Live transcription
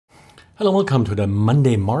Hello and welcome to the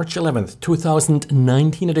Monday, March 11th,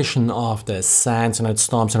 2019 edition of the SANS Internet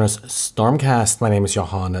Storm Center's Stormcast. My name is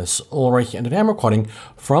Johannes Ulrich and today I'm recording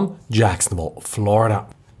from Jacksonville, Florida.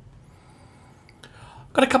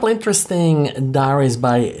 Got a couple interesting diaries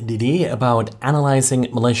by Didier about analyzing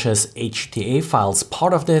malicious HTA files.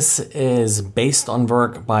 Part of this is based on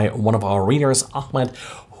work by one of our readers, Ahmed,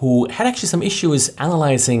 who had actually some issues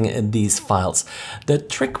analyzing these files. The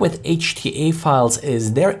trick with HTA files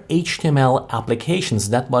is they're HTML applications.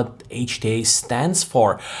 That's what HTA stands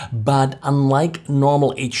for. But unlike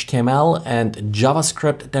normal HTML and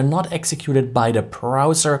JavaScript, they're not executed by the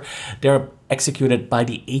browser. They're executed by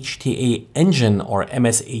the HTA engine or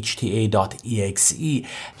mshta.exe.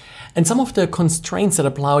 And some of the constraints that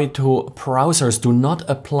apply to browsers do not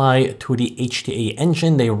apply to the HTA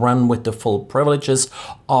engine. They run with the full privileges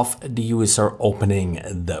of the user opening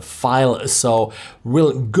the file. So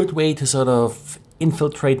real good way to sort of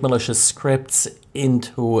infiltrate malicious scripts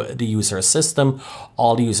into the user system.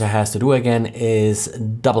 All the user has to do again is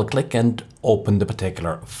double click and open the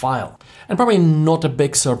particular file. And probably not a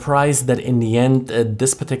big surprise that in the end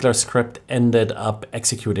this particular script ended up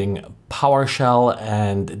executing PowerShell,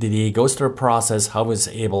 and Didier goes through a process how he was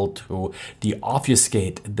able to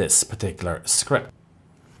deobfuscate this particular script.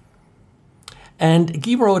 And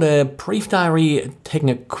Guy wrote a brief diary taking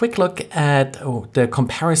a quick look at the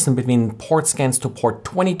comparison between port scans to port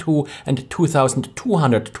 22 and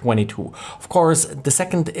 2222. Of course, the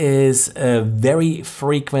second is a very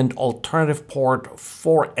frequent alternative port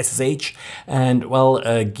for SSH. And well,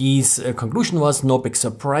 Guy's conclusion was no big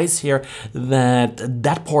surprise here that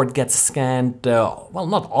that port gets scanned, well,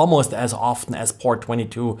 not almost as often as port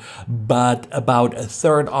 22, but about a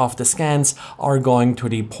third of the scans are going to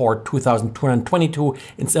the port 2222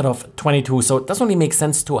 instead of 22. So it doesn't really make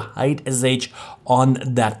sense to hide SSH on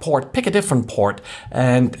that port. Pick a different port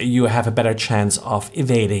and you have a better chance of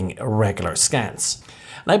evading regular scans.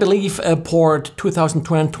 And I believe port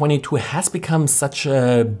 2222 has become such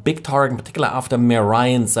a big target, in particular after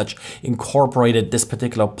Mirai and such incorporated this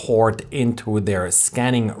particular port into their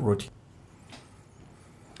scanning routine.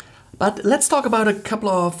 But let's talk about a couple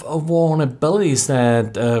of vulnerabilities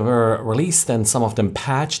that were released and some of them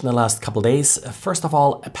patched in the last couple of days. First of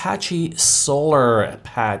all, Apache Solr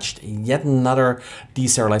patched yet another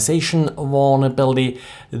deserialization vulnerability.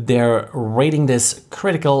 They're rating this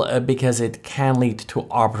critical because it can lead to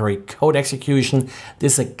arbitrary code execution.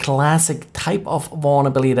 This is a classic type of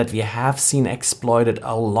vulnerability that we have seen exploited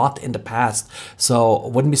a lot in the past. So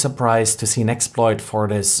wouldn't be surprised to see an exploit for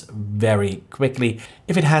this very quickly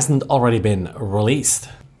if it hasn't already been released.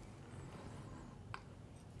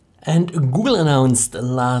 And Google announced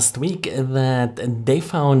last week that they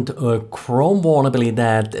found a Chrome vulnerability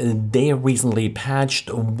that they recently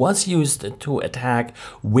patched was used to attack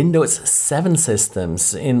Windows 7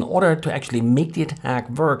 systems. In order to actually make the attack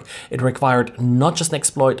work, it required not just an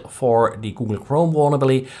exploit for the Google Chrome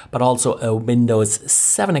vulnerability, but also a Windows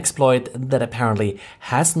 7 exploit that apparently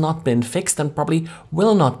has not been fixed and probably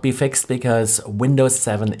will not be fixed because Windows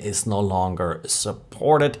 7 is no longer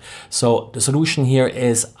supported. So the solution here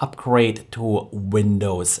is upgrade to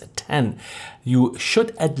Windows 10. You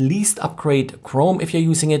should at least upgrade Chrome if you're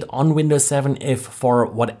using it on Windows 7 if for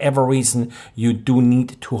whatever reason you do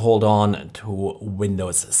need to hold on to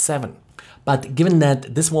Windows 7. But given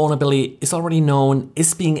that this vulnerability is already known,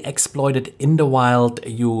 is being exploited in the wild,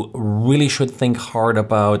 you really should think hard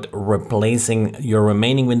about replacing your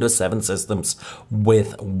remaining Windows 7 systems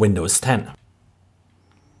with Windows 10.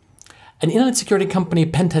 An internet security company,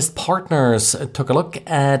 Pentest Partners, took a look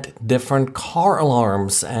at different car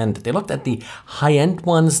alarms, and they looked at the high-end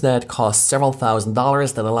ones that cost several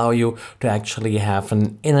 $1,000s that allow you to actually have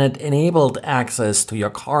an internet-enabled access to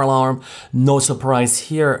your car alarm. No surprise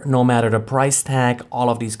here, no matter the price tag,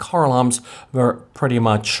 all of these car alarms were pretty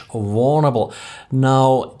much vulnerable.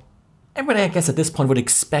 Now, everybody, I guess, at this point would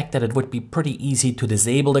expect that it would be pretty easy to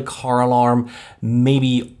disable the car alarm,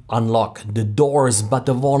 maybe unlock the doors, but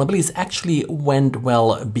the vulnerabilities actually went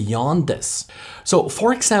well beyond this. So,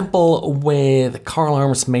 for example, with car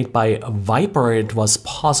alarms made by Viper, it was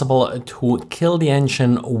possible to kill the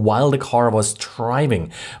engine while the car was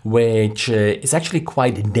driving, which is actually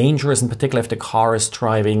quite dangerous, in particular if the car is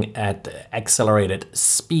driving at accelerated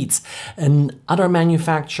speeds. Another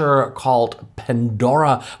manufacturer called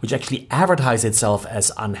Pandora, which actually advertised itself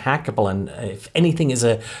as unhackable, and if anything is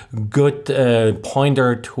a good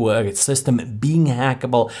pointer to to a system being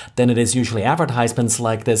hackable than it is usually advertisements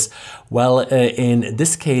like this. Well, in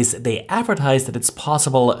this case, they advertise that it's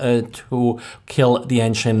possible to kill the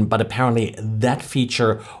engine, but apparently that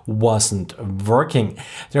feature wasn't working.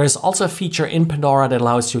 There is also a feature in Pandora that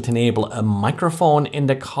allows you to enable a microphone in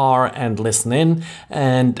the car and listen in,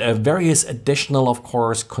 and various additional, of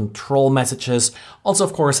course, control messages. Also,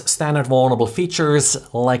 of course, standard vulnerable features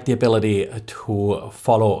like the ability to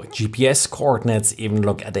follow GPS coordinates, even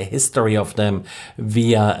look at the history of them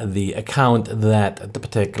via the account that the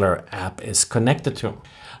particular app is connected to.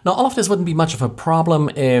 Now, all of this wouldn't be much of a problem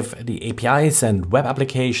if the APIs and web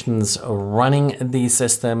applications running these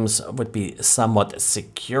systems would be somewhat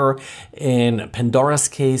secure. In Pandora's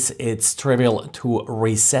case, it's trivial to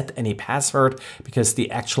reset any password because the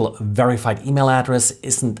actual verified email address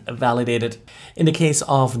isn't validated. In the case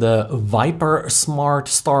of the Viper Smart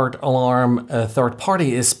Start alarm, a third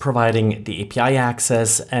party is providing the API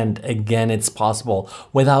access, and again, it's possible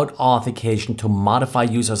without authentication to modify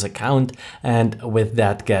user's account and with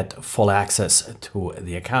that get full access to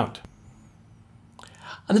the account.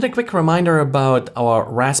 And then a quick reminder about our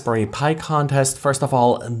Raspberry Pi contest. First of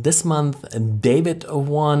all, this month, David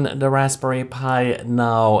won the Raspberry Pi.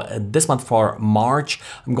 Now, this month for March,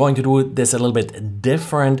 I'm going to do this a little bit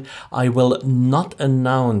different. I will not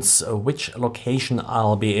announce which location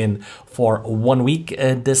I'll be in for 1 week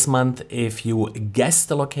this month. If you guess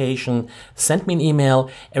the location, send me an email.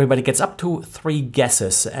 Everybody gets up to 3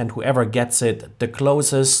 guesses, and whoever gets it the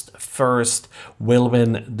closest first will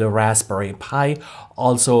win the Raspberry Pi.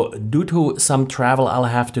 Also, due to some travel I'll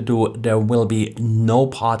have to do, there will be no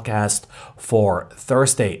podcast for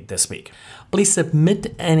Thursday this week. Please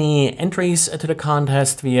submit any entries to the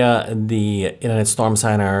contest via the Internet Storm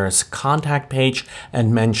Center's contact page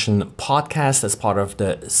and mention podcast as part of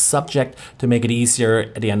the subject to make it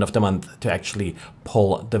easier at the end of the month to actually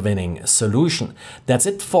pull the winning solution. That's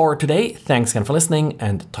it for today. Thanks again for listening,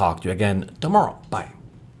 and talk to you again tomorrow. Bye.